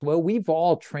Well, we've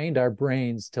all trained our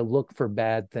brains to look for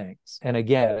bad things. And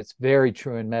again, it's very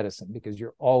true in medicine because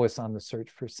you're always on the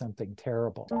search for something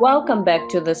terrible. Welcome back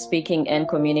to the Speaking and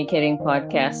Communicating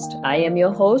podcast. I am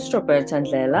your host, Roberta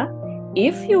Ndlela.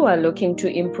 If you are looking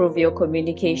to improve your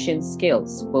communication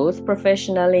skills, both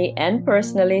professionally and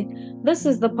personally, this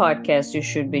is the podcast you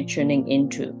should be tuning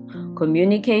into.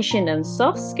 Communication and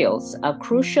soft skills are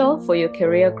crucial for your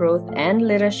career growth and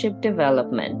leadership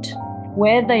development.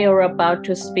 Whether you're about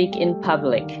to speak in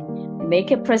public,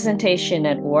 make a presentation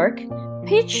at work,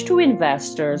 pitch to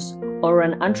investors, or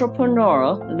an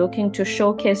entrepreneur looking to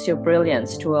showcase your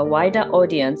brilliance to a wider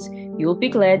audience, you'll be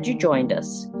glad you joined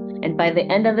us. And by the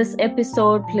end of this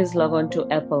episode, please log on to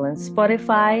Apple and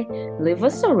Spotify, leave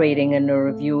us a rating and a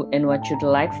review and what you'd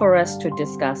like for us to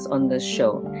discuss on this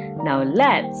show. Now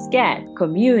let's get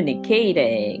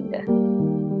communicating.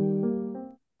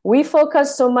 We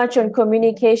focus so much on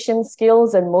communication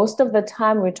skills, and most of the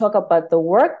time we talk about the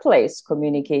workplace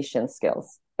communication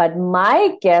skills. But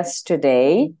my guest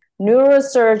today,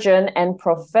 neurosurgeon and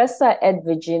professor at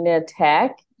Virginia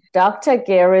Tech, Dr.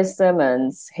 Gary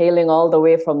Simonds, hailing all the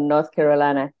way from North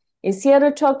Carolina, is here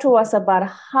to talk to us about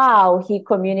how he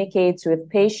communicates with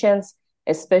patients,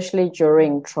 especially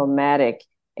during traumatic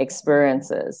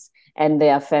experiences, and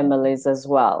their families as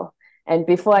well. And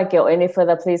before I go any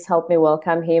further, please help me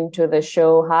welcome him to the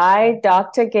show. Hi,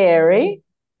 Dr. Gary.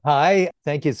 Hi,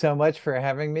 thank you so much for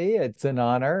having me. It's an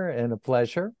honor and a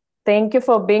pleasure. Thank you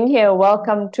for being here.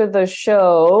 Welcome to the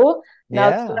show. Now,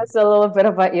 tell us a little bit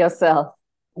about yourself.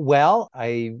 Well,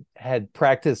 I had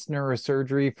practiced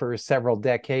neurosurgery for several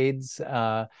decades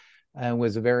and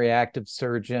was a very active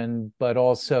surgeon, but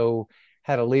also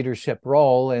had a leadership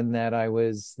role in that I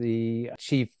was the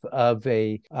chief of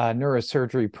a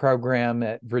neurosurgery program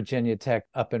at Virginia Tech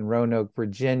up in Roanoke,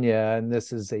 Virginia. And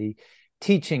this is a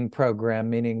teaching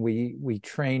program, meaning we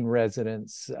train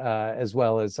residents as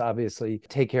well as obviously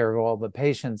take care of all the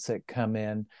patients that come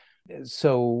in.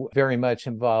 So very much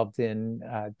involved in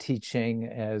teaching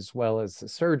as well as the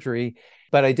surgery.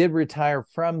 But I did retire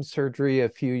from surgery a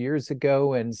few years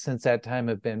ago, and since that time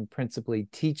have been principally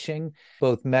teaching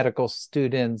both medical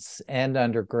students and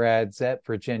undergrads at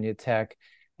Virginia Tech,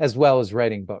 as well as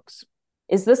writing books.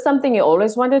 Is this something you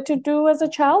always wanted to do as a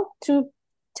child, to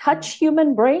touch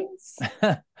human brains?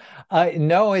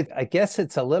 No, I guess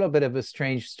it's a little bit of a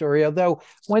strange story, although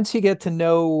once you get to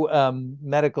know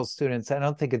medical students, I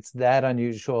don't think it's that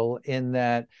unusual in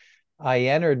that I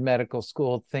entered medical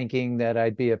school thinking that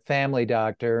I'd be a family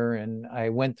doctor, and I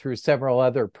went through several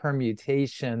other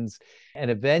permutations and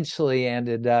eventually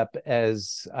ended up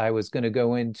as I was going to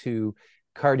go into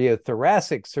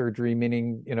cardiothoracic surgery,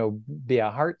 meaning, be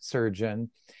a heart surgeon.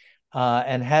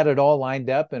 And had it all lined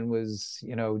up and was,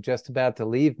 just about to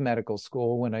leave medical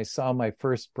school when I saw my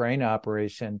first brain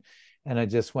operation. And I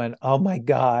just went, oh my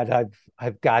God,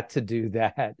 I've got to do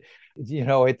that.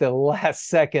 At the last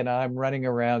second, I'm running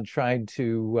around trying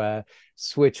to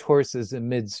switch horses in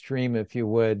midstream, if you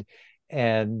would.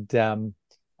 And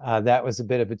that was a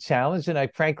bit of a challenge. And I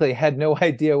frankly had no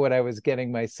idea what I was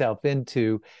getting myself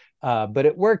into. But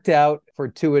it worked out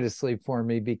fortuitously for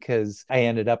me because I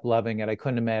ended up loving it. I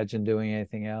couldn't imagine doing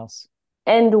anything else.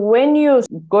 And when you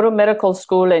go to medical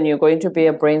school and you're going to be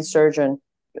a brain surgeon,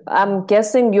 I'm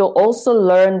guessing you also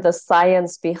learn the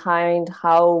science behind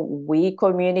how we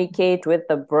communicate with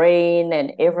the brain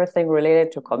and everything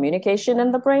related to communication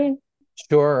in the brain?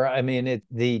 Sure. I mean,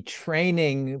 the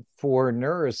training for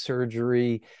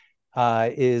neurosurgery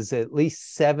is at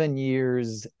least 7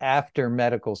 years after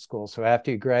medical school. So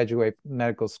after you graduate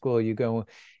medical school, you go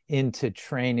into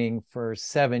training for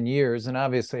 7 years. And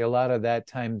obviously a lot of that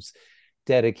time's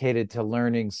dedicated to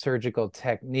learning surgical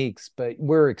techniques, but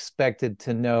we're expected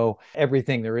to know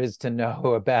everything there is to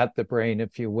know about the brain,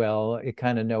 if you will. You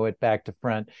kind of know it back to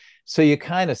front. So you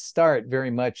kind of start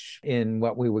very much in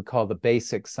what we would call the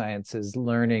basic sciences,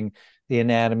 learning the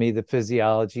anatomy, the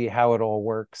physiology, how it all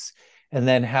works, and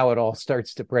then how it all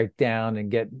starts to break down and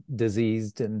get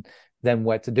diseased, and then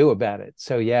what to do about it.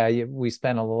 So we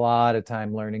spend a lot of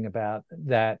time learning about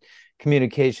that.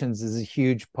 Communications is a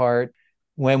huge part.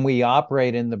 When we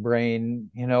operate in the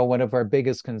brain, one of our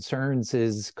biggest concerns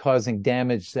is causing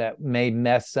damage that may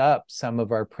mess up some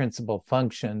of our principal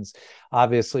functions.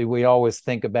 Obviously, we always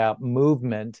think about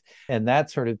movement and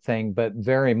that sort of thing, but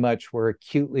very much we're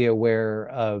acutely aware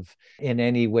of in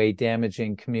any way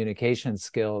damaging communication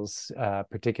skills,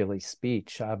 particularly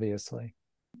speech, obviously.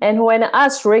 And when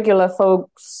us regular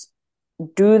folks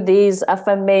do these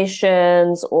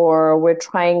affirmations or we're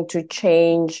trying to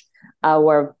change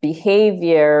our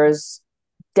behaviors,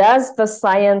 does the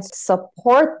science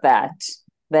support that?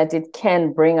 that it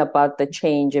can bring about the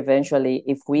change eventually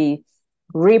if we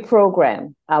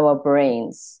reprogram our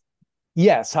brains?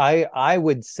 Yes, I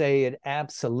would say it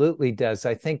absolutely does.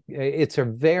 I think it's a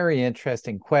very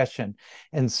interesting question.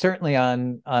 And certainly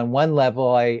on one level,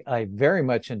 I very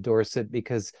much endorse it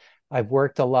because I've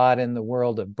worked a lot in the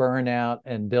world of burnout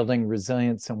and building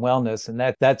resilience and wellness.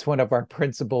 And that's one of our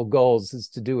principal goals, is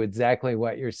to do exactly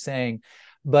what you're saying.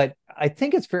 But I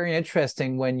think it's very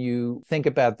interesting when you think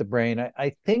about the brain.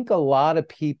 I think a lot of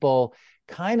people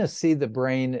kind of see the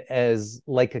brain as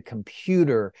like a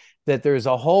computer, that there's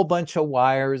a whole bunch of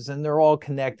wires and they're all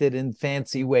connected in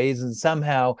fancy ways, and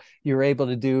somehow you're able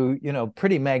to do,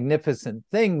 pretty magnificent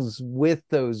things with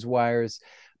those wires,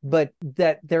 but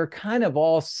that they're kind of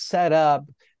all set up,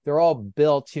 they're all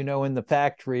built, in the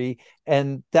factory,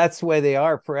 and that's the way they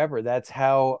are forever. That's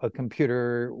how a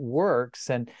computer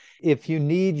works. And if you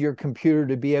need your computer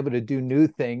to be able to do new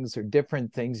things or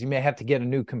different things, you may have to get a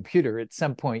new computer at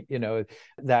some point.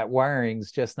 That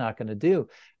wiring's just not going to do.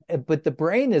 But the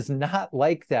brain is not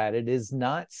like that. It is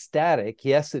not static.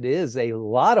 Yes, it is a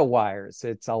lot of wires.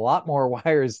 It's a lot more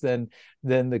wires than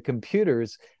the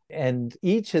computers. And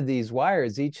each of these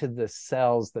wires, each of the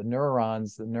cells, the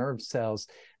neurons, the nerve cells,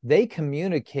 they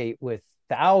communicate with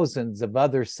thousands of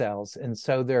other cells. And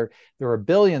so there are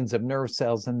billions of nerve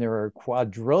cells, and there are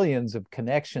quadrillions of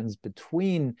connections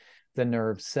between the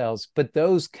nerve cells. But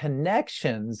those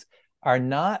connections are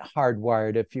not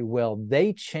hardwired, if you will.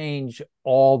 They change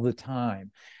all the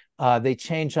time. They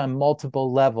change on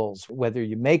multiple levels, whether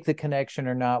you make the connection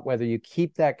or not, whether you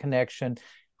keep that connection,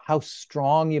 how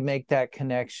strong you make that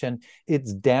connection.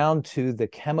 It's down to the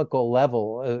chemical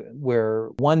level, where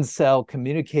one cell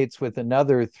communicates with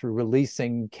another through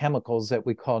releasing chemicals that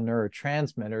we call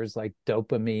neurotransmitters, like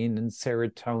dopamine and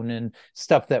serotonin,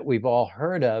 stuff that we've all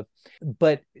heard of.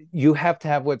 But you have to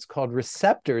have what's called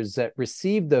receptors that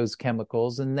receive those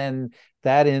chemicals, and then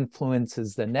that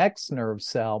influences the next nerve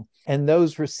cell. And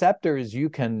those receptors, you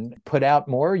can put out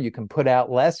more, you can put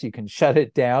out less, you can shut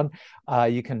it down,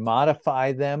 you can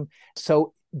modify them.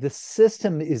 So the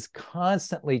system is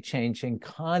constantly changing,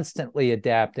 constantly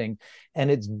adapting,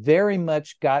 and it's very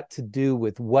much got to do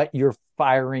with what you're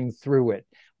firing through it,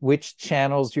 which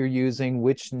channels you're using,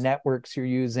 which networks you're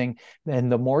using.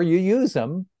 And the more you use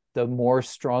them, the more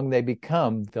strong they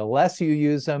become. The less you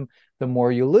use them, the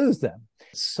more you lose them.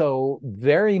 So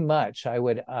very much, I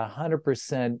would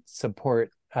 100%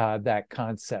 support that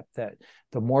concept, that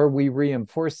the more we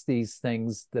reinforce these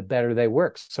things, the better they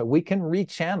work. So we can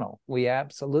rechannel. We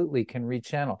absolutely can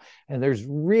rechannel. And there's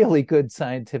really good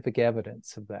scientific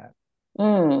evidence of that.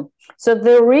 So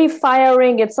the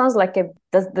refiring, it sounds like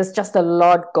there's just a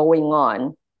lot going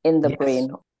on in the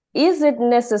brain. Is it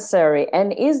necessary,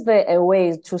 and is there a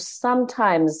way to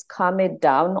sometimes calm it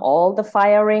down, all the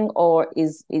firing, or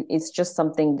is it's just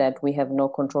something that we have no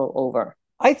control over?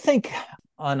 I think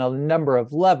on a number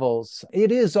of levels,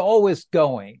 it is always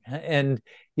going. And,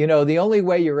 the only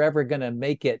way you're ever going to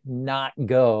make it not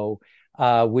go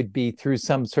would be through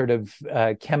some sort of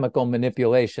chemical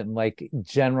manipulation, like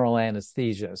general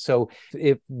anesthesia. So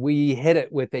if we hit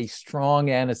it with a strong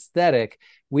anesthetic,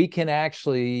 we can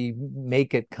actually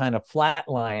make it kind of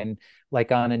flatline,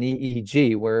 like on an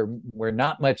EEG, where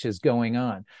not much is going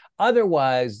on.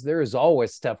 Otherwise, there is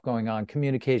always stuff going on,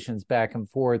 communications back and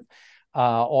forth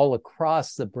all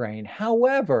across the brain.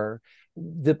 However,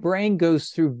 the brain goes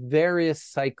through various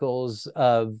cycles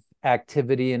of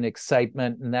activity and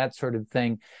excitement and that sort of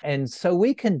thing. And so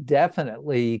we can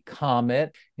definitely calm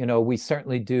it. We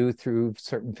certainly do through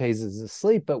certain phases of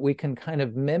sleep, but we can kind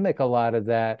of mimic a lot of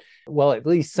that. Well, at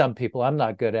least some people, I'm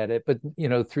not good at it, but,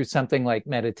 through something like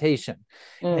meditation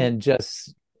and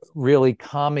just really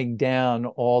calming down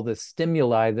all the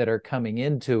stimuli that are coming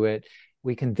into it,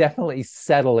 we can definitely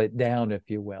settle it down,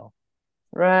 if you will.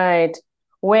 Right.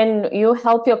 When you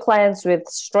help your clients with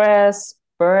stress,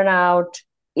 burnout,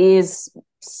 is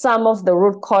some of the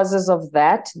root causes of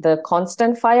that the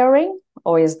constant firing,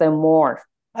 or is there more?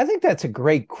 I think that's a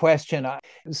great question.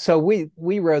 So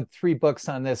we wrote 3 books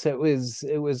on this. It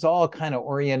was all kind of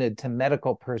oriented to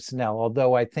medical personnel,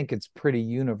 although I think it's pretty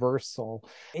universal.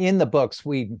 In the books,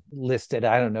 we listed,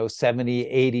 70,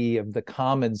 80 of the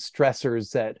common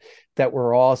stressors that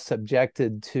we're all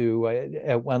subjected to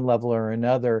at one level or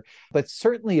another, but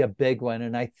certainly a big one.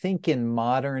 And I think in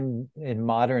modern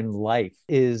life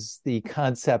is the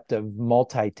concept of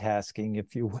multitasking,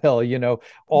 if you will,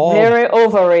 very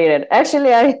overrated.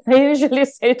 Actually, I usually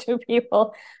say to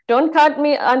people, don't count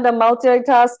me under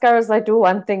multitaskers. I do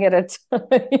one thing at a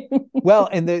time. Well,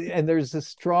 and there's a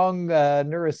strong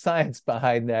neuroscience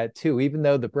behind that too. Even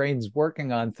though the brain's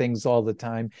working on things all the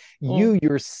time, you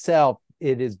yourself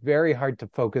it is very hard to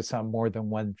focus on more than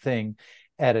one thing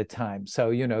at a time. So,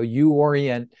 you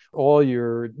orient all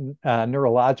your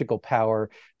neurological power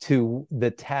to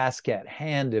the task at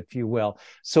hand, if you will.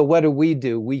 So what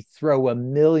do? We throw a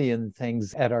million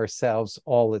things at ourselves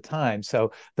all the time.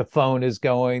 So the phone is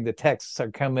going, the texts are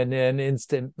coming in,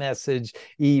 instant message,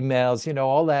 emails,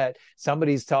 all that.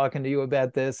 Somebody's talking to you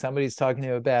about this, somebody's talking to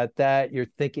you about that. You're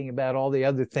thinking about all the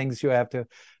other things you have to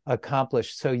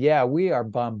accomplish. So yeah, we are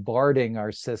bombarding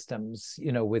our systems,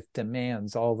 with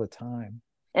demands all the time.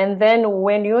 And then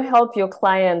when you help your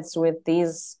clients with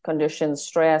these conditions,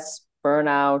 stress,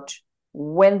 burnout,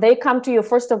 when they come to you,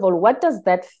 first of all, what does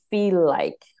that feel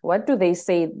like? What do they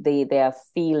say they are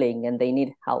feeling and they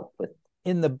need help with?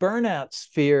 In the burnout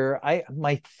sphere,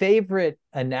 my favorite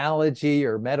analogy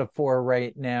or metaphor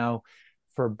right now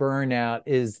for burnout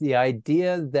is the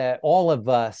idea that all of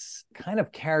us kind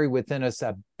of carry within us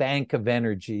a bank of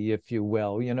energy, if you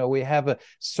will. We have a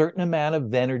certain amount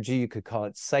of energy. You could call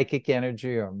it psychic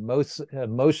energy or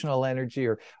emotional energy,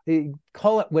 or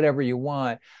call it whatever you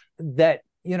want, that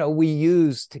we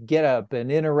use to get up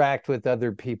and interact with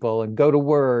other people and go to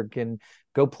work and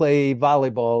go play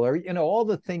volleyball, or all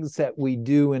the things that we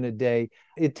do in a day.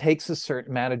 It takes a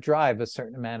certain amount of drive, a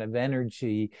certain amount of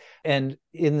energy. And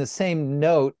in the same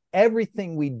note,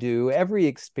 everything we do, every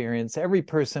experience, every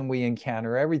person we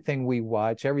encounter, everything we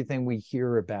watch, everything we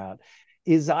hear about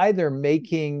is either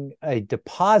making a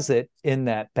deposit in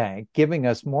that bank, giving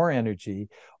us more energy,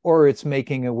 or it's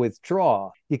making a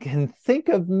withdrawal. You can think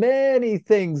of many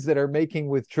things that are making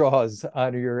withdrawals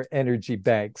out of your energy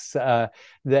banks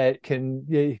that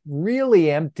can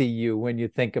really empty you when you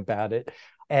think about it.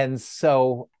 And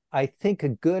so I think a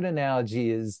good analogy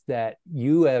is that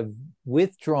you have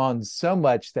withdrawn so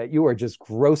much that you are just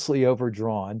grossly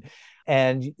overdrawn.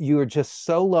 And you are just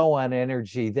so low on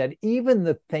energy that even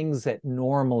the things that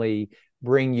normally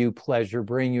bring you pleasure,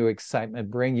 bring you excitement,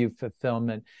 bring you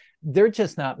fulfillment, they're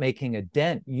just not making a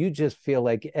dent. You just feel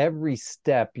like every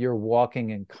step you're walking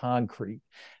in concrete,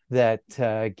 that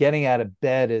getting out of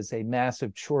bed is a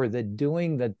massive chore, that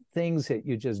doing the things that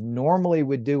you just normally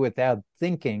would do without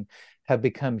thinking have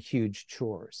become huge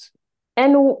chores.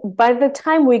 And by the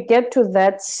time we get to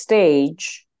that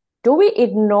stage, do we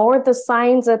ignore the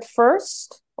signs at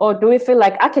first? Or do we feel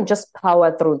like I can just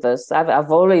power through this?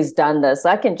 I've always done this.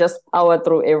 I can just power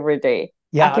through every day.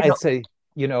 Yeah, I'd say,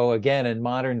 again, in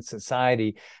modern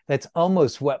society, that's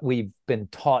almost what we've been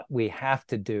taught we have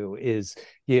to do is,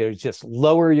 just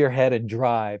lower your head and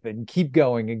drive and keep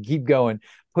going,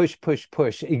 push, push,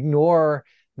 push, ignore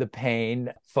the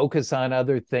pain, focus on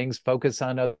other things, focus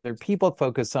on other people,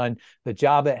 focus on the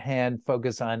job at hand,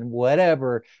 focus on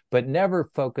whatever, but never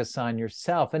focus on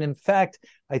yourself. And in fact,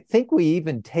 I think we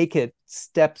even take it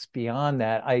steps beyond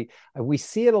that. We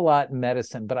see it a lot in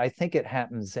medicine, but I think it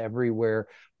happens everywhere,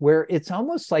 where it's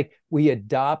almost like we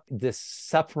adopt this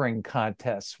suffering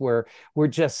contest where we're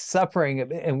just suffering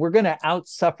and we're going to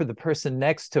outsuffer the person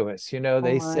next to us.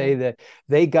 They say that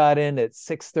they got in at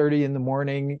 6:30 in the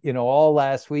morning, all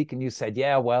last week. And you said,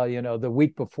 yeah, well, the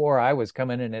week before I was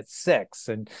coming in at 6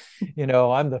 and,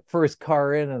 I'm the first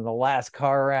car in and the last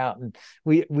car out. And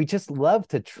we just love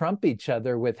to trump each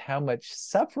other with how much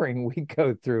suffering we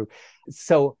go through.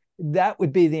 So that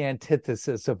would be the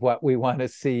antithesis of what we want to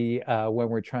see when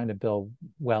we're trying to build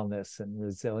wellness and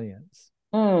resilience.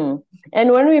 And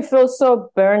when we feel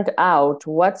so burned out,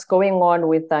 what's going on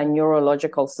with our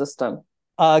neurological system?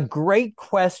 Great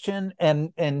question.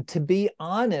 And to be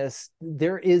honest,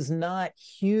 there is not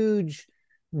huge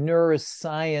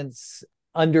neuroscience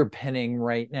underpinning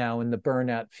right now in the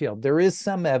burnout field. There is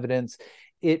some evidence.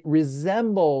 It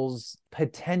resembles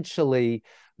potentially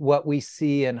what we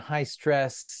see in high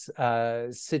stress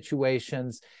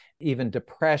situations, even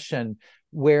depression,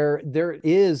 where there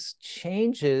is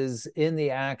changes in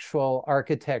the actual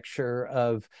architecture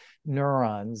of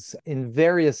neurons in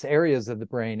various areas of the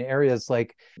brain, areas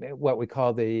like what we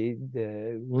call the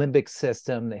limbic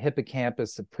system, the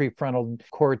hippocampus, the prefrontal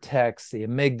cortex, the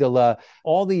amygdala,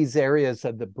 all these areas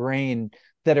of the brain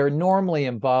that are normally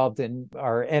involved in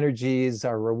our energies,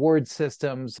 our reward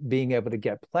systems, being able to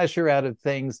get pleasure out of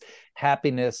things,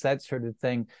 happiness, that sort of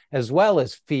thing, as well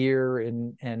as fear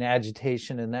and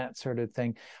agitation and that sort of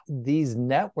thing. These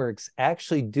networks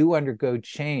actually do undergo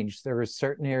change. There are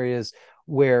certain areas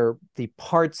where the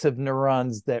parts of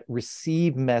neurons that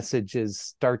receive messages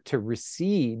start to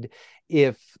recede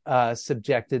if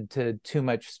subjected to too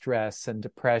much stress and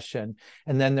depression.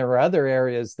 And then there are other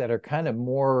areas that are kind of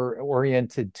more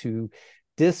oriented to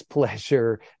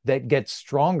displeasure that gets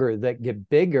stronger, that get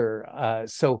bigger.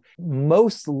 So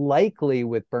most likely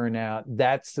with burnout,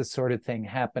 that's the sort of thing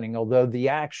happening, although the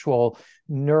actual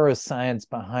neuroscience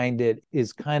behind it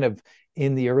is kind of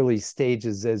in the early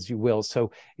stages, as you will.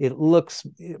 So it looks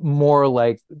more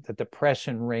like the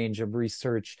depression range of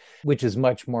research, which is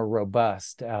much more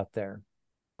robust out there.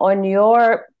 On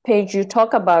your page, you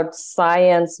talk about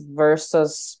science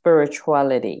versus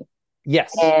spirituality.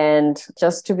 Yes. And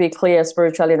just to be clear,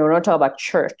 spirituality, we're not talking about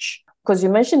church. Because you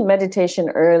mentioned meditation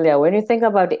earlier. When you think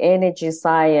about energy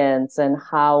science and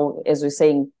how, as we're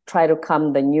saying, try to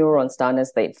calm the neurons down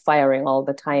as they're firing all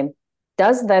the time,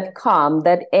 does that calm,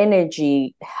 that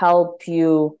energy help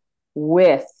you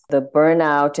with the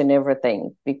burnout and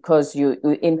everything? Because you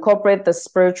incorporate the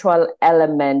spiritual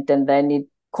element and then it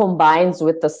combines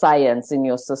with the science in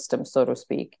your system, so to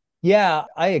speak. Yeah,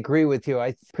 I agree with you.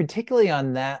 Particularly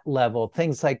on that level,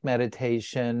 things like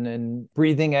meditation and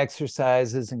breathing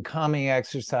exercises and calming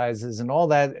exercises and all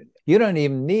that, you don't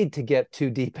even need to get too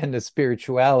deep into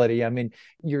spirituality. I mean,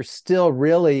 you're still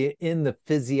really in the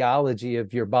physiology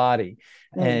of your body,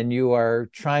 and you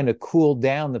are trying to cool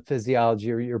down the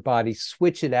physiology of your body,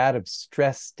 switch it out of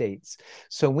stress states.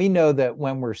 So we know that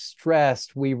when we're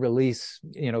stressed, we release,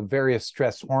 various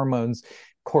stress hormones.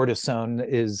 Cortisone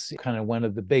is kind of one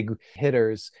of the big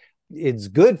hitters. It's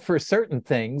good for certain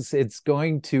things. It's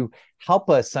going to help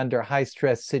us under high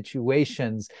stress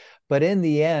situations, but in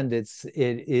the end, it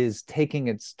is taking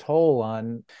its toll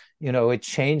on, it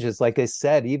changes, like I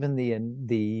said, even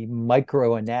the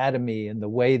microanatomy and the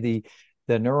way the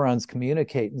neurons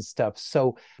communicate and stuff.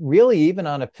 So really, even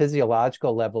on a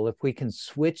physiological level, if we can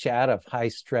switch out of high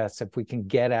stress, if we can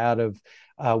get out of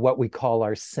what we call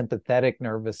our sympathetic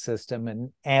nervous system and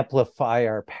amplify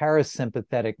our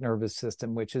parasympathetic nervous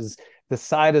system, which is the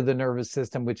side of the nervous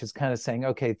system, which is kind of saying,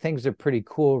 okay, things are pretty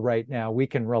cool right now. We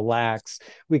can relax.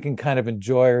 We can kind of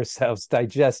enjoy ourselves,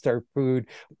 digest our food.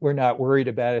 We're not worried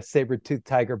about a saber-toothed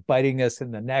tiger biting us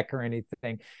in the neck or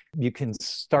anything. You can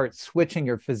start switching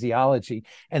your physiology,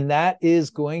 and that is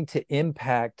going to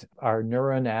impact our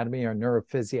neuroanatomy, our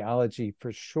neurophysiology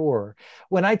for sure.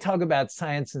 When I talk about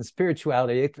science and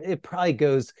spirituality, it probably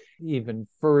goes even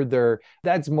further.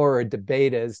 That's more a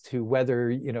debate as to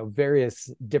whether,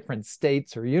 various different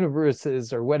states or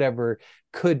universes or whatever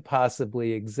could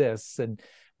possibly exist. And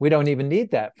we don't even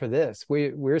need that for this.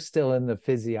 We're still in the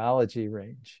physiology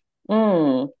range.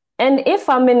 And if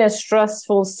I'm in a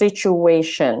stressful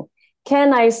situation,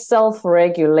 can I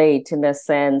self-regulate in a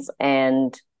sense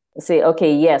and say,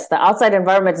 okay, yes, the outside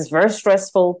environment is very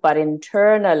stressful, but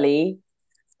internally,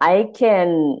 I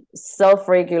can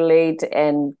self-regulate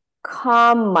and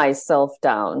calm myself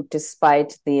down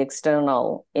despite the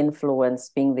external influence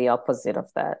being the opposite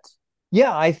of that?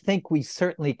 Yeah, I think we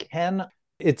certainly can.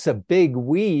 It's a big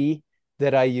we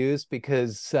that I use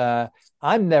because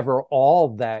I'm never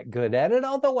all that good at it,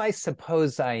 although I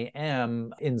suppose I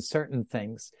am in certain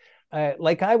things.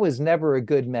 Like I was never a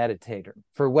good meditator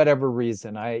for whatever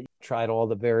reason. I tried all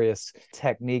the various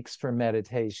techniques for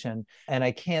meditation, and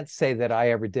I can't say that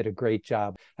I ever did a great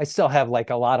job. I still have like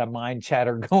a lot of mind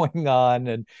chatter going on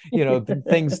and,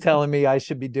 things telling me I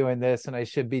should be doing this and I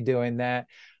should be doing that.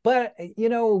 But,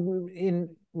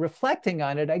 in reflecting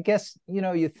on it, I guess,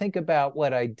 you think about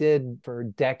what I did for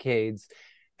decades.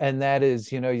 And that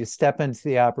is, you step into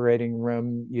the operating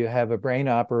room, you have a brain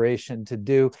operation to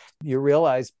do, you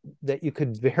realize that you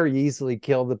could very easily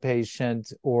kill the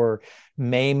patient or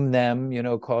maim them,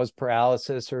 cause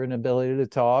paralysis or inability to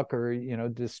talk or,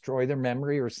 destroy their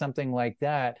memory or something like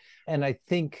that. And I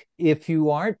think if you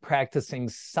aren't practicing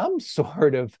some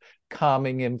sort of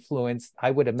calming influence, I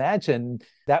would imagine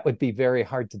that would be very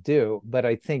hard to do. But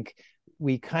I think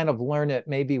we kind of learn it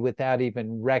maybe without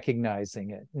even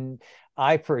recognizing it. And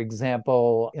I, for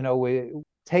example, we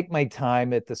take my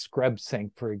time at the scrub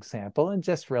sink, for example, and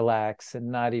just relax and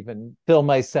not even fill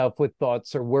myself with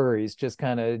thoughts or worries, just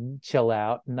kind of chill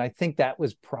out. And I think that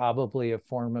was probably a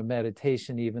form of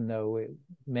meditation, even though it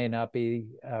may not be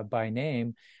by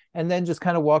name. And then just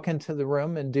kind of walk into the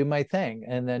room and do my thing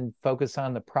and then focus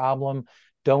on the problem.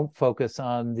 Don't focus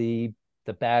on the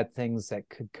bad things that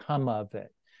could come of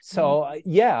it. So,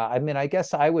 yeah, I mean, I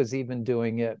guess I was even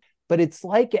doing it, but it's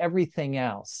like everything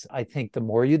else. I think the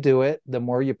more you do it, the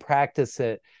more you practice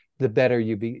it, the better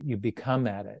you become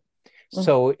at it.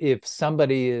 So if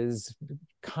somebody is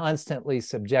constantly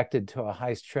subjected to a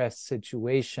high stress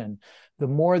situation, the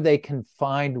more they can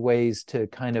find ways to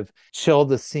kind of chill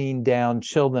the scene down,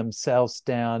 chill themselves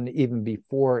down even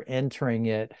before entering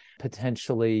it,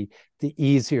 potentially the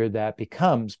easier that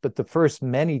becomes. But the first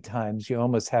many times you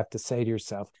almost have to say to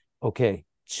yourself, okay,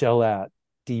 chill out,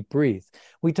 deep breathe.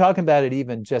 We talk about it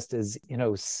even just as,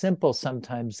 simple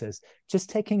sometimes as just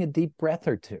taking a deep breath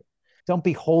or two. Don't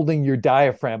be holding your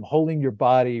diaphragm, holding your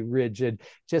body rigid.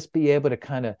 Just be able to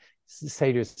kind of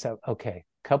say to yourself, okay,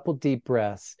 couple deep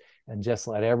breaths and just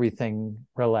let everything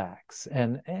relax.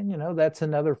 And that's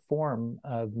another form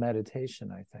of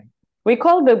meditation, I think. We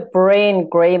call the brain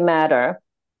gray matter.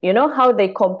 You know how they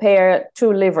compare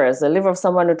two livers, the liver of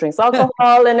someone who drinks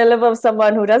alcohol and the liver of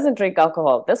someone who doesn't drink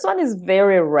alcohol. This one is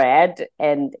very red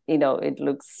and, it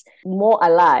looks more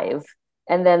alive.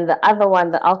 And then the other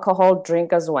one, the alcohol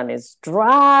drinkers one, is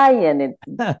dry and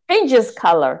it changes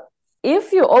color.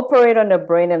 If you operate on the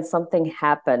brain and something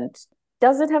happened,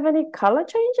 does it have any color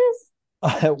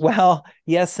changes? Well,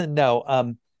 yes and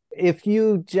no. If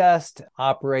you just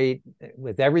operate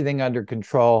with everything under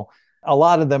control, a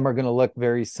lot of them are going to look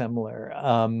very similar.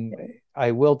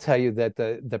 I will tell you that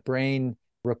the brain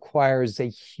requires a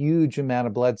huge amount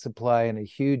of blood supply and a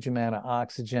huge amount of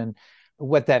oxygen.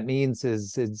 What that means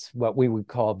is it's what we would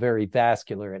call very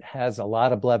vascular. It has a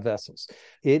lot of blood vessels.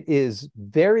 It is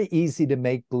very easy to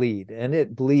make bleed, and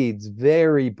it bleeds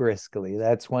very briskly.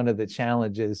 That's one of the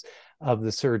challenges of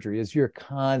the surgery is you're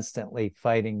constantly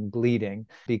fighting bleeding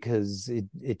because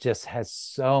it just has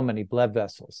so many blood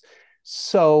vessels.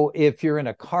 So if you're in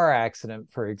a car accident,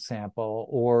 for example,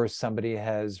 or somebody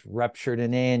has ruptured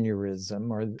an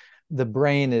aneurysm, or the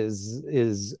brain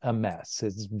is a mess.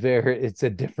 It's a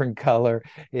different color.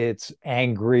 It's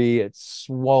angry. It's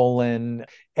swollen.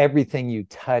 Everything you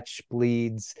touch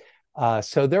bleeds.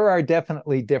 So there are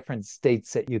definitely different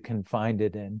states that you can find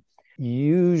it in.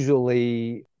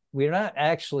 Usually, we're not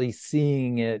actually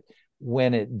seeing it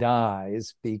when it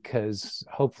dies, because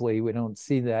hopefully we don't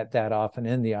see that often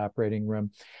in the operating room.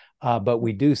 But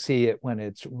we do see it when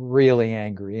it's really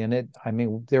angry. And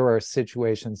there are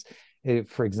situations,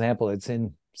 for example, it's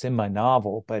in my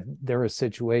novel, but there are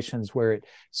situations where it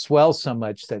swells so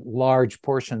much that large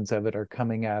portions of it are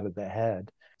coming out of the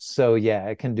head. So yeah,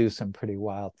 it can do some pretty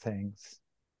wild things.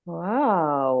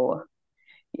 Wow.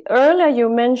 Earlier, you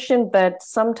mentioned that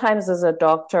sometimes as a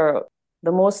doctor,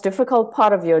 the most difficult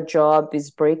part of your job is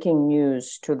breaking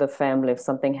news to the family if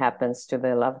something happens to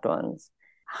their loved ones.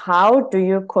 How do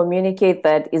you communicate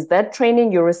that? Is that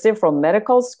training you receive from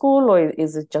medical school, or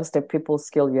is it just a people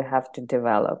skill you have to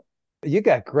develop? You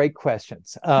got great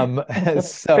questions.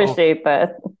 Appreciate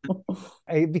that.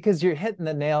 Because you're hitting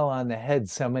the nail on the head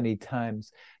so many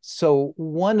times. So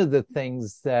one of the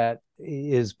things that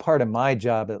is part of my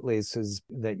job, at least, is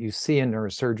that you see in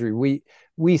neurosurgery,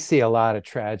 we see a lot of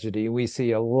tragedy. We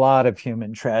see a lot of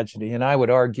human tragedy. And I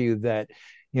would argue that,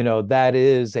 that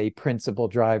is a principal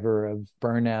driver of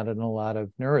burnout in a lot of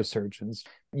neurosurgeons.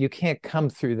 You can't come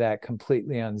through that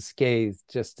completely unscathed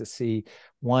just to see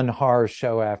one horror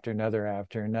show after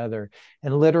another.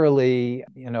 And literally,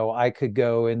 I could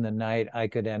go in the night, I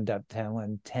could end up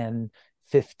telling 10,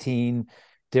 15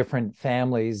 different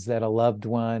families that a loved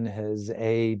one has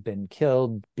A, been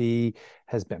killed, B,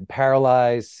 has been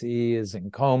paralyzed, C, is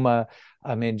in coma.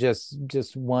 I mean,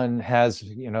 just one has,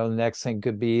 the next thing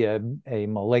could be a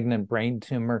malignant brain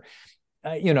tumor.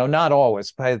 Not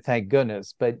always, thank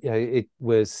goodness, but it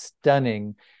was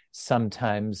stunning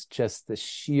sometimes, just the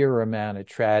sheer amount of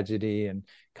tragedy and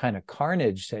kind of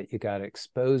carnage that you got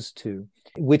exposed to,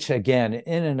 which again,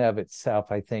 in and of itself,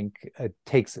 I think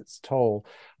takes its toll.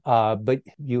 But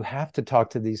you have to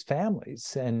talk to these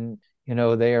families, and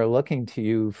they are looking to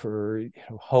you for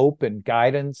hope and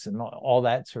guidance and all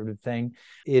that sort of thing.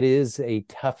 It is a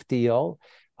tough deal.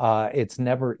 It's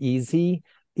never easy.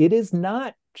 It is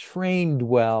not trained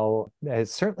well.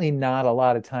 Certainly not a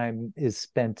lot of time is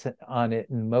spent on it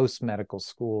in most medical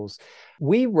schools.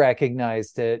 We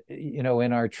recognized it, in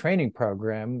our training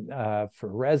program for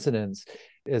residents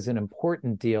as an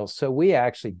important deal. So we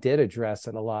actually did address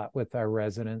it a lot with our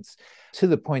residents, to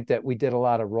the point that we did a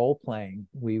lot of role playing.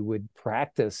 We would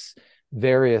practice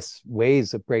various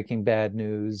ways of breaking bad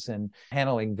news and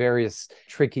handling various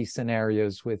tricky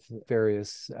scenarios with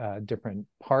various different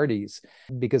parties,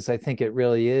 because I think it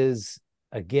really is,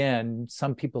 again,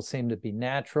 some people seem to be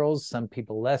naturals, some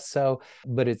people less so,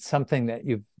 but it's something that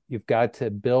you've got to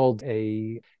build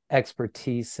a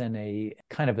expertise and a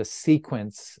kind of a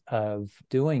sequence of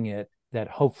doing it that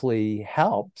hopefully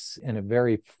helps in a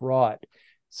very fraught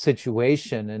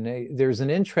situation. And there's an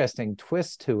interesting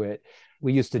twist to it.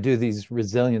 We used to do these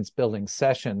resilience building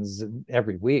sessions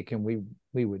every week, and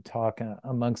we would talk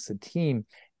amongst the team.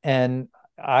 And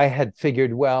I had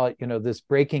figured, well, this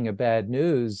breaking of bad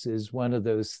news is one of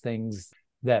those things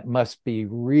that must be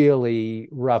really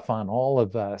rough on all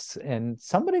of us. And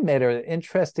somebody made an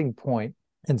interesting point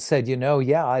and said,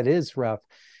 yeah, it is rough,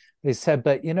 they said,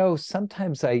 but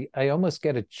sometimes I almost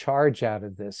get a charge out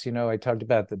of this. I talked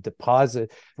about the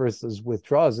deposit versus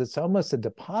withdrawals. It's almost a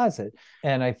deposit.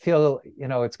 And I feel,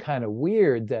 it's kind of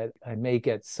weird that I may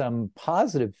get some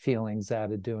positive feelings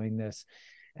out of doing this.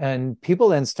 And people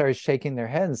then start shaking their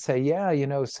head and say,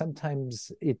 yeah,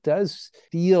 sometimes it does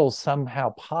feel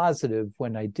somehow positive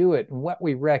when I do it. And what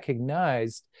we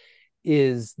recognized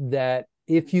is that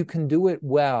if you can do it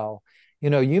well,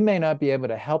 you may not be able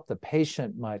to help the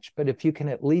patient much, but if you can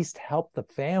at least help the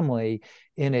family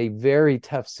in a very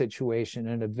tough situation,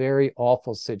 in a very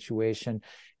awful situation,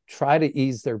 try to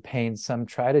ease their pain some,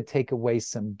 try to take away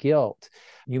some guilt,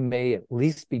 you may at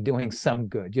least be doing some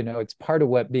good. It's part of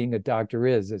what being a doctor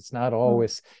is. It's not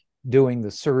always doing the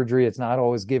surgery. It's not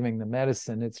always giving the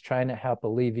medicine. It's trying to help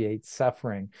alleviate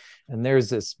suffering. And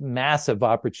there's this massive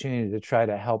opportunity to try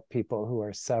to help people who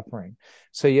are suffering.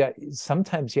 So yeah,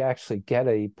 sometimes you actually get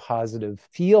a positive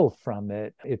feel from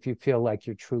it if you feel like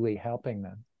you're truly helping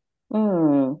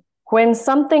them. When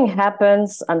something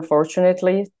happens,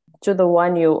 unfortunately, to the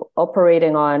one you're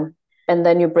operating on, and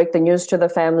then you break the news to the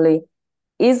family,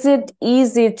 is it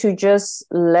easy to just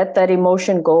let that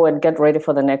emotion go and get ready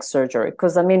for the next surgery?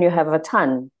 Because, you have a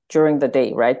ton during the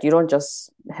day, right? You don't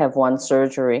just have one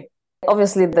surgery.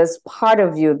 Obviously, there's part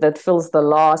of you that feels the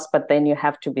loss, but then you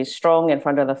have to be strong in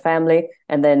front of the family.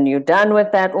 And then you're done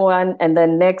with that one. And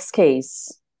then next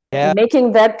case. Yeah.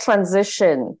 Making that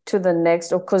transition to the next,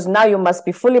 because now you must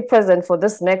be fully present for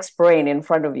this next brain in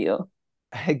front of you.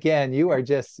 Again, you are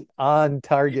just on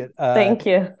target. Thank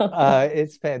you.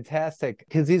 It's fantastic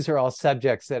because these are all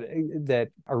subjects that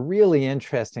are really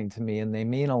interesting to me and they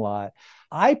mean a lot.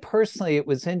 I personally, it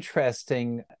was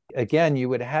interesting. Again, you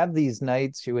would have these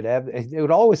nights, it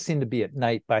would always seem to be at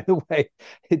night, by the way.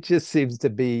 It just seems to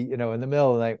be, in the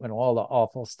middle of the night when all the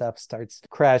awful stuff starts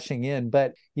crashing in.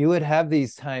 But you would have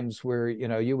these times where,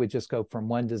 you would just go from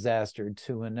one disaster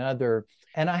to another.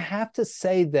 And I have to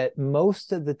say that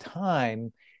most of the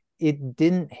time, it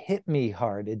didn't hit me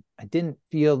hard. I didn't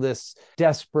feel this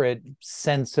desperate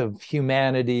sense of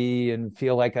humanity and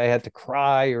feel like I had to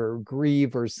cry or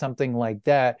grieve or something like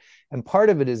that. And part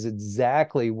of it is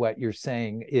exactly what you're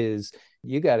saying is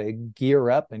you got to gear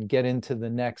up and get into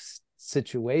the next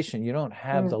situation. You don't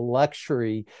have the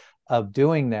luxury of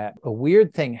doing that. A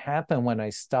weird thing happened when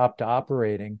I stopped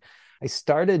operating. I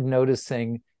started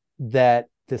noticing that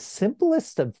the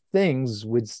simplest of things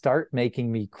would start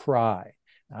making me cry.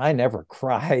 I never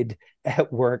cried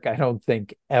at work, I don't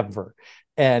think ever.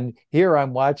 And here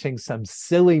I'm watching some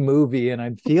silly movie and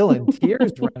I'm feeling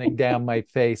tears running down my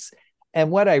face. And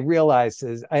what I realized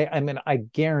is, I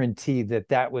guarantee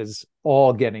that was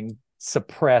all getting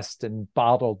suppressed and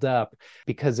bottled up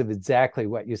because of exactly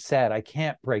what you said. I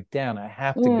can't break down. I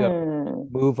have to go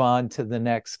move on to the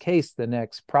next case, the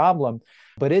next problem.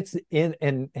 But it's in,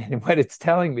 and what it's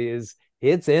telling me is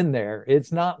it's in there.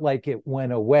 It's not like it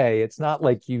went away. It's not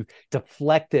like you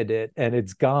deflected it and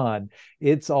it's gone.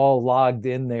 It's all logged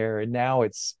in there and now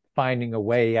it's finding a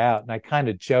way out. And I kind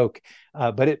of joke,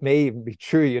 but it may even be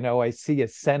true. I see a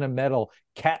sentimental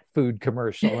cat food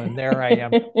commercial and there I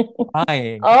am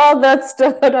crying. All that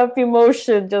stirred up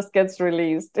emotion just gets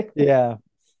released. Yeah.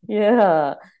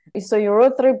 Yeah. So you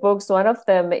wrote 3 books. One of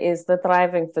them is The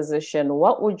Thriving Physician.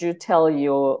 What would you tell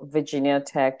your Virginia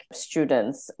Tech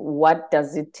students? What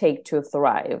does it take to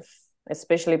thrive,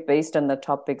 especially based on the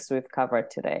topics we've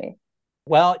covered today?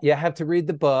 Well, you have to read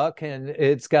the book and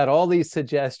it's got all these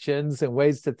suggestions and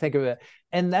ways to think of it.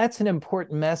 And that's an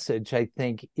important message, I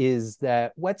think, is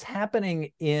that what's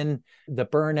happening in the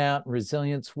burnout and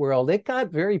resilience world, it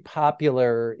got very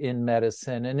popular in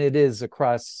medicine and it is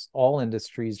across all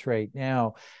industries right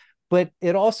now. But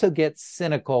it also gets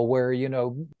cynical where,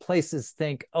 places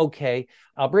think, okay,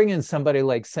 I'll bring in somebody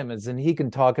like Simonds and he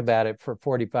can talk about it for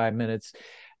 45 minutes.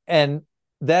 And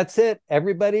that's it.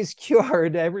 Everybody's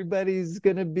cured. Everybody's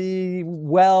going to be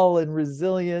well and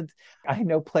resilient. I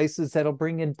know places that'll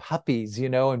bring in puppies,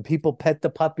 and people pet the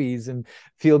puppies and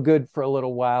feel good for a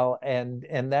little while. And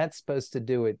that's supposed to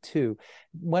do it too.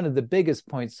 One of the biggest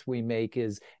points we make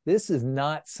is this is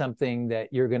not something that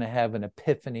you're going to have an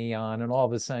epiphany on and all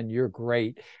of a sudden you're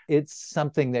great. It's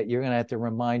something that you're going to have to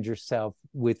remind yourself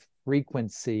with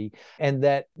frequency, and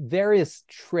that various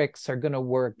tricks are going to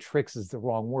work. Tricks is the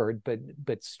wrong word,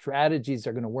 but strategies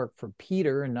are going to work for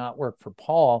Peter and not work for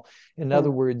Paul. In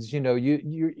other words, you're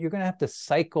going to have to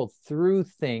cycle through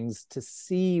things to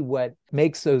see what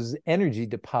makes those energy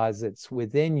deposits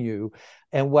within you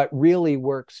and what really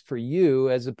works for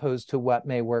you as opposed to what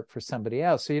may work for somebody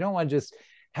else. So you don't want to just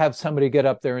have somebody get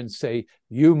up there and say,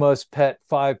 you must pet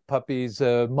 5 puppies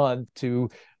a month to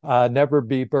never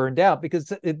be burned out,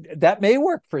 because that may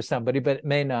work for somebody, but it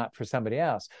may not for somebody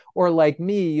else. Or like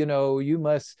me, you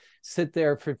must sit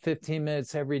there for 15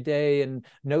 minutes every day and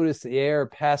notice the air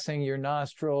passing your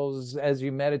nostrils as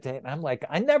you meditate. And I'm like,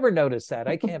 I never noticed that.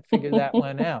 I can't figure that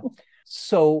one out.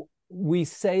 So we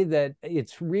say that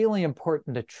it's really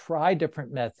important to try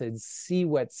different methods, see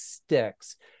what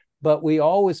sticks, but we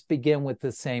always begin with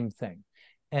the same thing.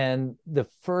 And the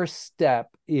first step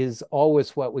is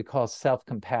always what we call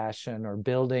self-compassion, or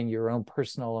building your own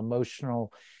personal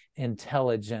emotional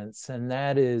intelligence. And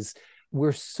that is,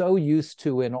 we're so used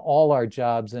to, in all our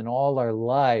jobs, in all our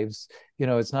lives,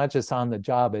 it's not just on the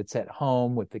job, it's at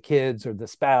home with the kids or the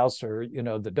spouse or,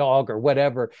 the dog or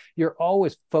whatever. You're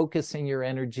always focusing your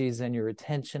energies and your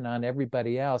attention on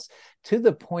everybody else, to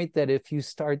the point that if you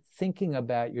start thinking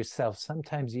about yourself,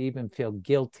 sometimes you even feel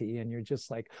guilty and you're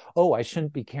just like, oh, I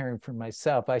shouldn't be caring for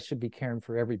myself. I should be caring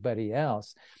for everybody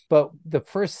else. But the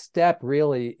first step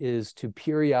really is to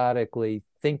periodically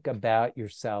think about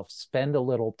yourself, spend a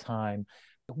little time.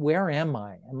 Where am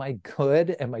I? Am I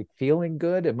good? Am I feeling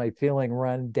good? Am I feeling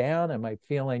run down? Am I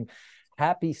feeling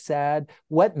happy, sad?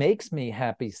 What makes me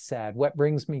happy, sad? What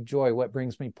brings me joy? What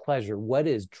brings me pleasure? What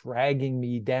is dragging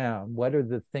me down? What are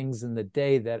the things in the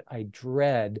day that I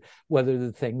dread? What are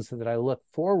the things that I look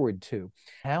forward to?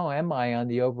 How am I on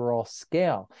the overall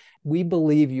scale? We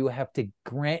believe you have to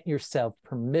grant yourself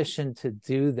permission to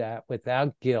do that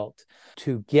without guilt,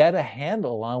 to get a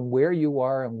handle on where you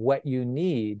are and what you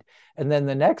need. And then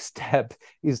the next step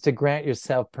is to grant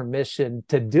yourself permission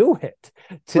to do it,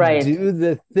 to do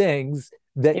the things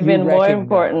that even you more recognize.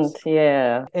 Important.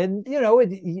 Yeah. And,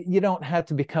 you don't have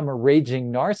to become a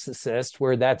raging narcissist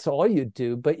where that's all you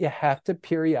do, but you have to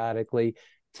periodically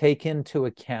take into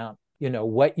account,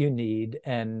 what you need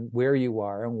and where you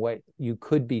are and what you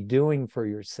could be doing for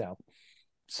yourself.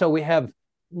 So we have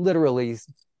literally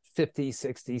 50,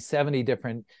 60, 70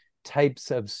 different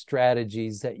types of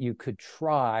strategies that you could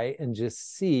try and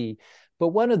just see. But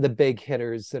one of the big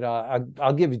hitters that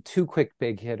I'll give you two quick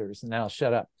big hitters, and I'll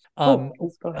shut up.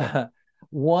 Let's go ahead.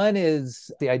 One is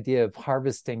the idea of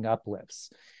harvesting uplifts.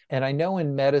 And I know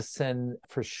in medicine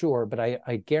for sure, but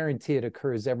I guarantee it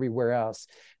occurs everywhere else,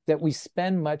 that we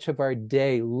spend much of our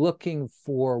day looking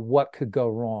for what could go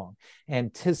wrong,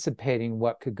 anticipating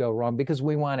what could go wrong, because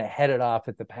we want to head it off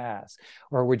at the pass,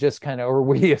 or we're just or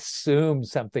we assume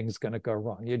something's going to go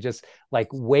wrong. You're just like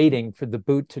waiting for the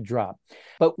boot to drop.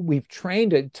 But we've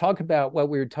trained to talk about what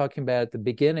we were talking about at the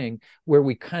beginning, where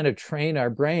we kind of train our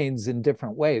brains in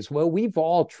different ways. Well, we've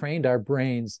all trained our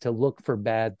brains to look for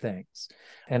bad things.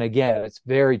 And again, it's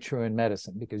very true in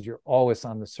medicine, because you're always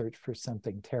on the search for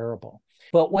something terrible.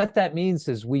 But what that means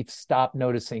is we've stopped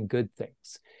noticing good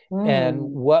things. And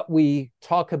what we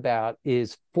talk about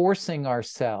is forcing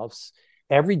ourselves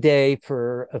every day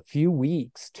for a few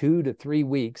weeks, 2 to 3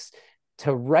 weeks,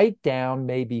 to write down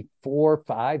maybe 4,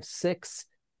 5, 6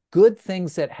 good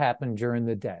things that happened during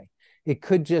the day. It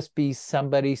could just be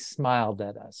somebody smiled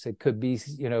at us. It could be,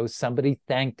 somebody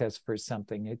thanked us for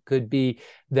something. It could be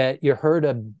that you heard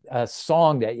a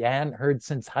song that you hadn't heard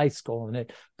since high school and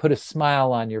it put a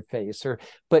smile on your face.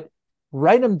 But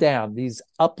write them down, these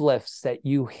uplifts that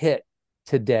you hit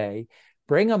today.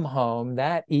 Bring them home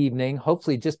that evening,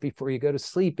 hopefully just before you go to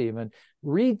sleep even.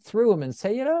 Read through them and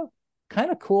say, kind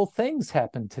of cool things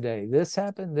happened today. This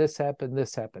happened, this happened,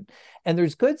 this happened. And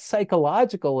there's good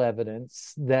psychological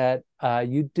evidence that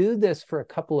you do this for a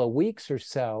couple of weeks or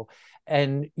so,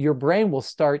 and your brain will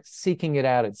start seeking it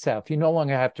out itself. You no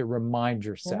longer have to remind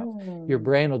yourself. Your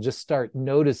brain will just start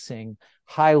noticing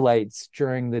highlights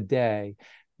during the day,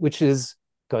 which is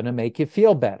going to make you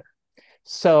feel better.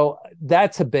 So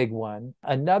that's a big one.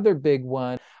 Another big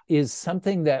one is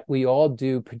something that we all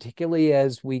do, particularly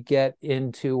as we get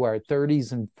into our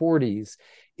 30s and 40s,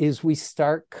 is we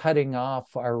start cutting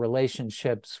off our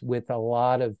relationships with a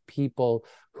lot of people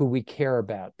who we care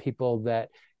about, people that,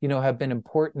 have been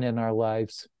important in our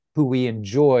lives, who we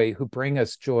enjoy, who bring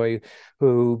us joy,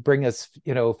 who bring us,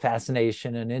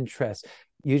 fascination and interest.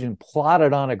 You can plot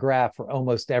it on a graph for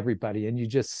almost everybody, and you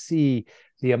just see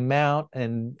the amount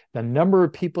and the number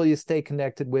of people you stay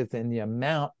connected with and the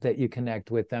amount that you connect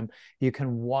with them. You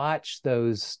can watch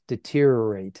those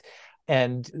deteriorate.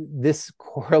 And this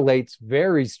correlates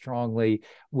very strongly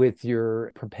with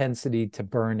your propensity to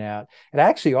burn out. It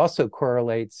actually also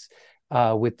correlates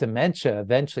with dementia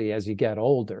eventually as you get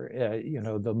older.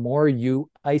 The more you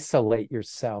isolate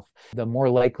yourself, the more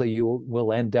likely you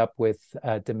will end up with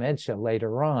dementia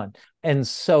later on. And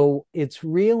so it's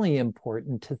really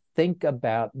important to think think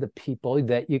about the people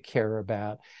that you care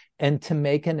about and to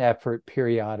make an effort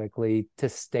periodically to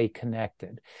stay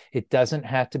connected. It doesn't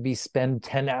have to be spend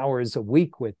 10 hours a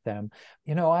week with them.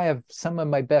 I have some of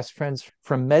my best friends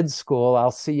from med school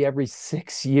I'll see every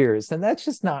 6 years, and that's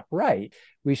just not right.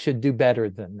 We should do better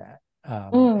than that.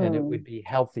 And it would be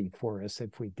healthy for us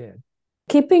if we did.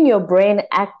 Keeping your brain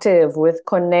active with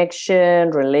connection,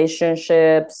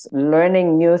 relationships,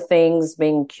 learning new things,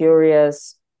 being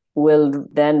curious will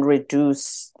then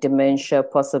reduce dementia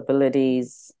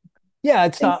possibilities. Yeah,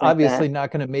 it's not Like obviously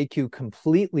not going to make you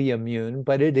completely immune,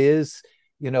 but it is,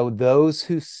 those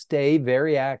who stay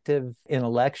very active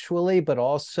intellectually, but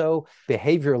also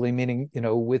behaviorally, meaning,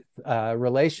 with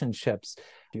relationships.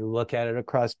 If you look at it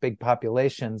across big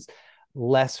populations,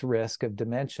 less risk of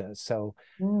dementia. So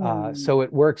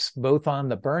it works both on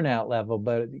the burnout level,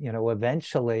 but,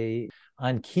 eventually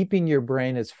on keeping your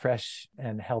brain as fresh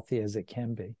and healthy as it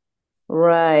can be.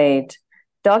 Right.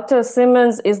 Dr.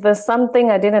 Simonds, is there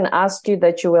something I didn't ask you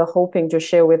that you were hoping to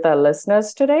share with our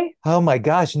listeners today? Oh my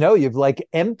gosh, no, you've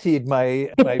emptied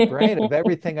my brain of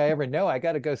everything I ever know. I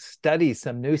got to go study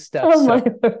some new stuff. Oh my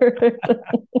word.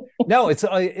 No,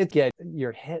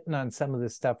 you're hitting on some of the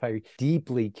stuff I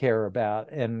deeply care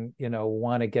about and,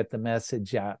 want to get the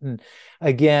message out. And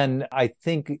again, I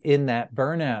think in that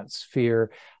burnout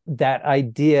sphere, that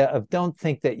idea of don't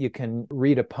think that you can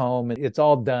read a poem and it's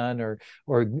all done or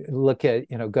look at,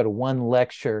 go to one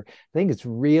lecture. I think it's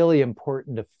really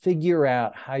important to figure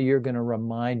out how you're going to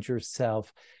remind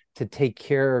yourself to take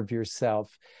care of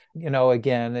yourself.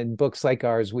 Again, in books like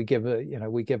ours, we give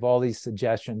all these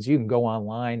suggestions. You can go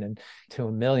online and to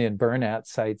a million burnout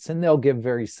sites, and they'll give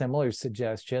very similar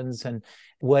suggestions. And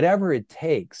whatever it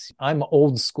takes, I'm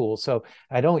old school, so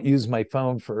I don't use my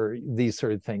phone for these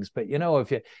sort of things. But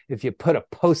if you put a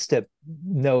Post-it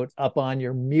note up on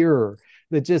your mirror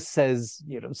that just says,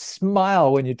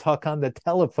 smile when you talk on the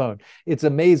telephone, it's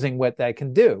amazing what that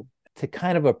can do. To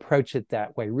kind of approach it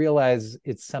that way, realize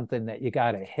it's something that you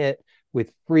got to hit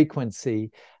with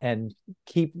frequency and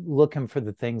keep looking for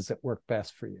the things that work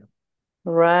best for you.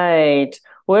 Right.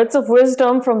 Words of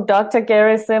wisdom from Dr.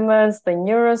 Gary Simonds, the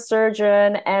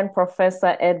neurosurgeon and professor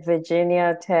at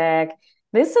Virginia Tech.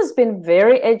 This has been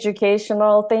very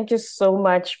educational. Thank you so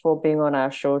much for being on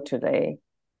our show today.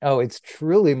 Oh, it's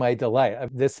truly my delight.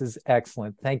 This is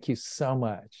excellent. Thank you so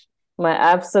much. My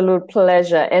absolute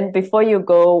pleasure. And before you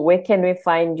go, where can we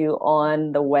find you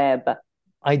on the web?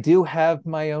 I do have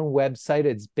my own website.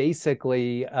 It's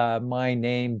basically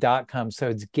myname.com. So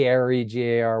it's Gary,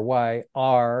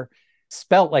 G-A-R-Y-R,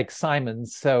 spelt like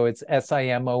Simonds. So it's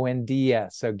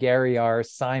S-I-M-O-N-D-S. So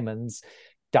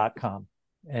GaryRSimonds.com.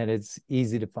 And it's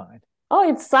easy to find. Oh,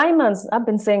 it's Simonds. I've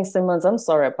been saying Simonds. I'm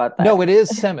sorry about that. No, it is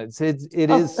Simonds. It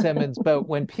is Simonds. But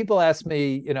when people ask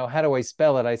me, how do I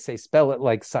spell it? I say, spell it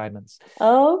like Simonds.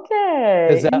 Okay.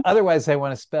 Because otherwise I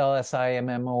want to spell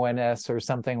S-I-M-M-O-N-S or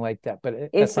something like that. But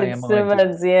it's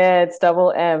Simonds. Yeah, it's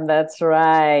double M. That's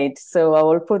right. So I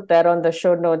will put that on the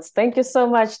show notes. Thank you so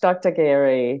much, Dr.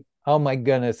 Gary. Oh my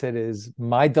goodness. It is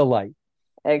my delight.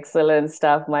 Excellent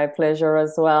stuff. My pleasure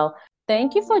as well.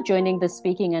 Thank you for joining the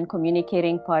Speaking and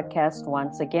Communicating podcast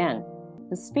once again.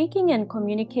 The Speaking and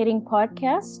Communicating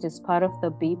podcast is part of the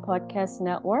B Podcast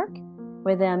Network,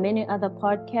 where there are many other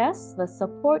podcasts that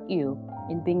support you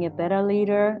in being a better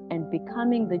leader and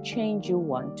becoming the change you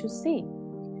want to see.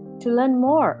 To learn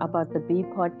more about the B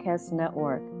Podcast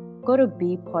Network, go to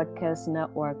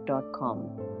bpodcastnetwork.com.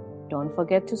 Don't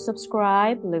forget to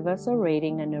subscribe, leave us a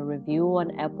rating and a review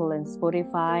on Apple and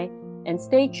Spotify, and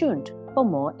stay tuned for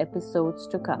more episodes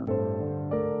to come.